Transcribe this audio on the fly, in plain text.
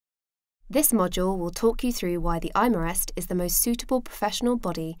This module will talk you through why the IMarEST is the most suitable professional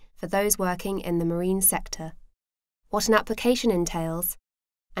body for those working in the marine sector, what an application entails,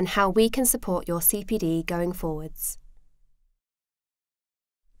 and how we can support your CPD going forwards.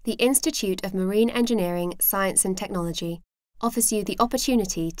 The Institute of Marine Engineering, Science and Technology offers you the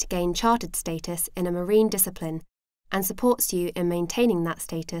opportunity to gain chartered status in a marine discipline and supports you in maintaining that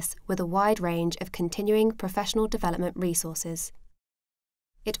status with a wide range of continuing professional development resources.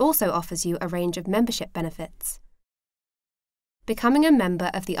 It also offers you a range of membership benefits. Becoming a member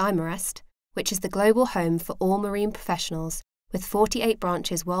of the IMarEST, which is the global home for all marine professionals with 48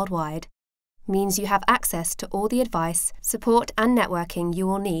 branches worldwide, means you have access to all the advice, support and networking you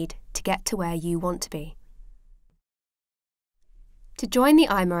will need to get to where you want to be. To join the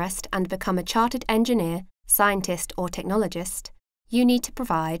IMarEST and become a chartered engineer, scientist or technologist, you need to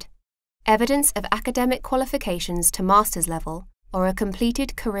provide evidence of academic qualifications to master's level or a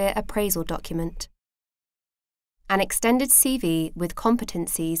completed career appraisal document, an extended CV with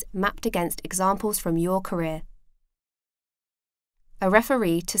competencies mapped against examples from your career, a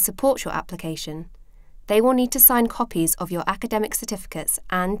referee to support your application. They will need to sign copies of your academic certificates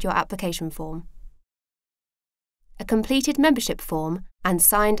and your application form, a completed membership form and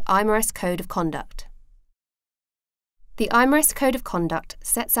signed IMarEST Code of Conduct. The IMarEST Code of Conduct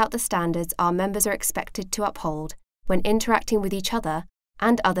sets out the standards our members are expected to uphold when interacting with each other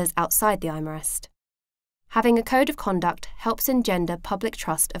and others outside the IMarEST. Having a code of conduct helps engender public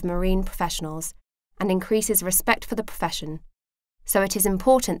trust of marine professionals and increases respect for the profession, so it is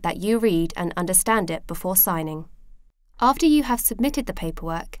important that you read and understand it before signing. After you have submitted the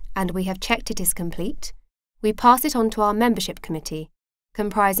paperwork and we have checked it is complete, we pass it on to our membership committee,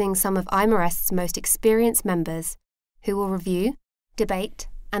 comprising some of IMarEST's most experienced members, who will review, debate,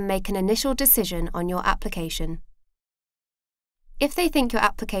 and make an initial decision on your application. If they think your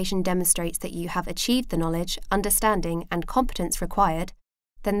application demonstrates that you have achieved the knowledge, understanding, and competence required,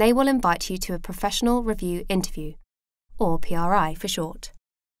 then they will invite you to a professional review interview, or PRI for short.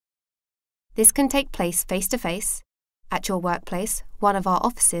 This can take place face-to-face, at your workplace, one of our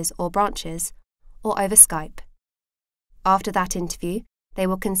offices or branches, or over Skype. After that interview, they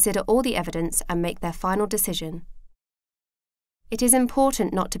will consider all the evidence and make their final decision. It is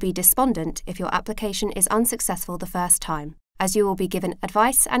important not to be despondent if your application is unsuccessful the first time, as you will be given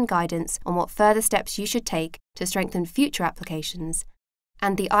advice and guidance on what further steps you should take to strengthen future applications,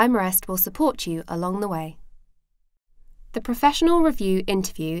 and the IMarEST will support you along the way. The professional review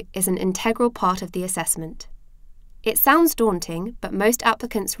interview is an integral part of the assessment. It sounds daunting, but most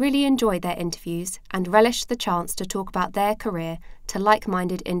applicants really enjoy their interviews and relish the chance to talk about their career to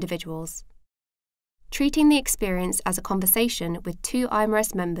like-minded individuals. Treating the experience as a conversation with two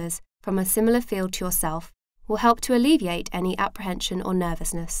IMarEST members from a similar field to yourself will help to alleviate any apprehension or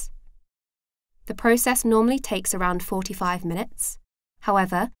nervousness. The process normally takes around 45 minutes.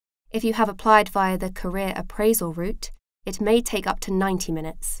 However, if you have applied via the career appraisal route, it may take up to 90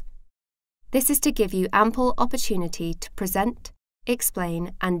 minutes. This is to give you ample opportunity to present,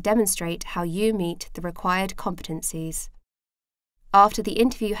 explain, and demonstrate how you meet the required competencies. After the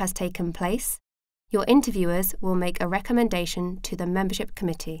interview has taken place, your interviewers will make a recommendation to the membership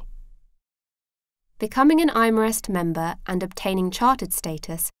committee. Becoming an IMarEST member and obtaining chartered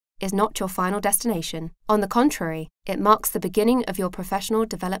status is not your final destination. On the contrary, it marks the beginning of your professional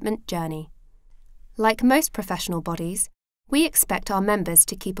development journey. Like most professional bodies, we expect our members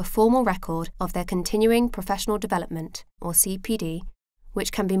to keep a formal record of their continuing professional development, or CPD,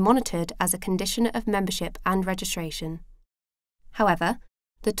 which can be monitored as a condition of membership and registration. However,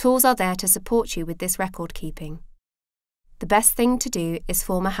 the tools are there to support you with this record keeping. The best thing to do is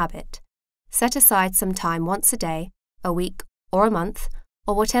form a habit. Set aside some time once a day, a week, or a month,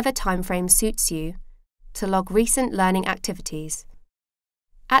 or whatever time frame suits you, to log recent learning activities.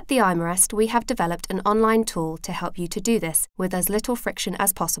 At the IMarEST, we have developed an online tool to help you to do this with as little friction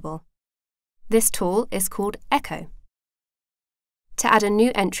as possible. This tool is called Echo. To add a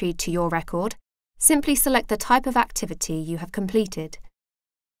new entry to your record, simply select the type of activity you have completed.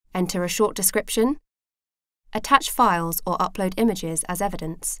 Enter a short description, attach files or upload images as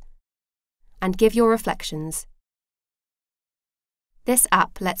evidence, and give your reflections. This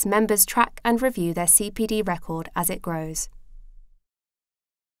app lets members track and review their CPD record as it grows.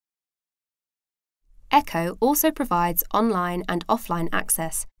 Echo also provides online and offline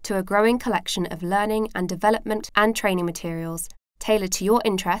access to a growing collection of learning and development and training materials tailored to your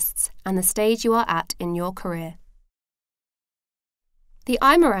interests and the stage you are at in your career. The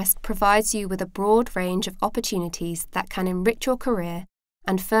IMarEST provides you with a broad range of opportunities that can enrich your career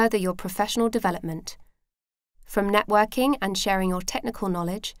and further your professional development, from networking and sharing your technical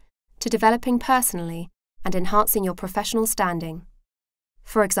knowledge to developing personally and enhancing your professional standing.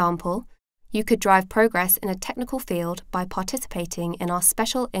 For example, you could drive progress in a technical field by participating in our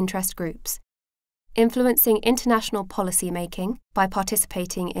special interest groups, influencing international policy making by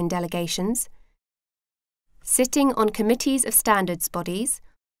participating in delegations, sitting on committees of standards bodies,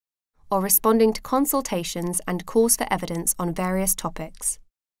 or responding to consultations and calls for evidence on various topics.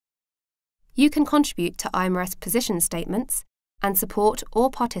 You can contribute to IMarEST position statements and support or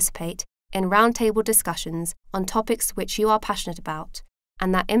participate in roundtable discussions on topics which you are passionate about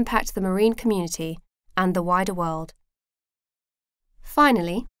and that impact the marine community and the wider world.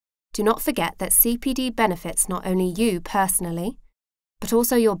 Finally, do not forget that CPD benefits not only you personally, but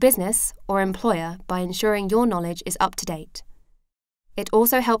also your business or employer by ensuring your knowledge is up to date. It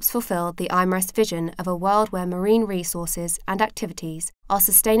also helps fulfill the IMarEST vision of a world where marine resources and activities are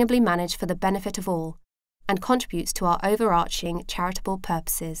sustainably managed for the benefit of all, and contributes to our overarching charitable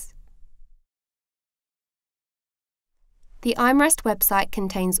purposes. The IMarEST website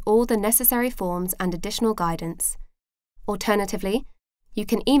contains all the necessary forms and additional guidance. Alternatively, you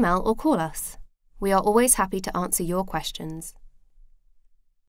can email or call us. We are always happy to answer your questions.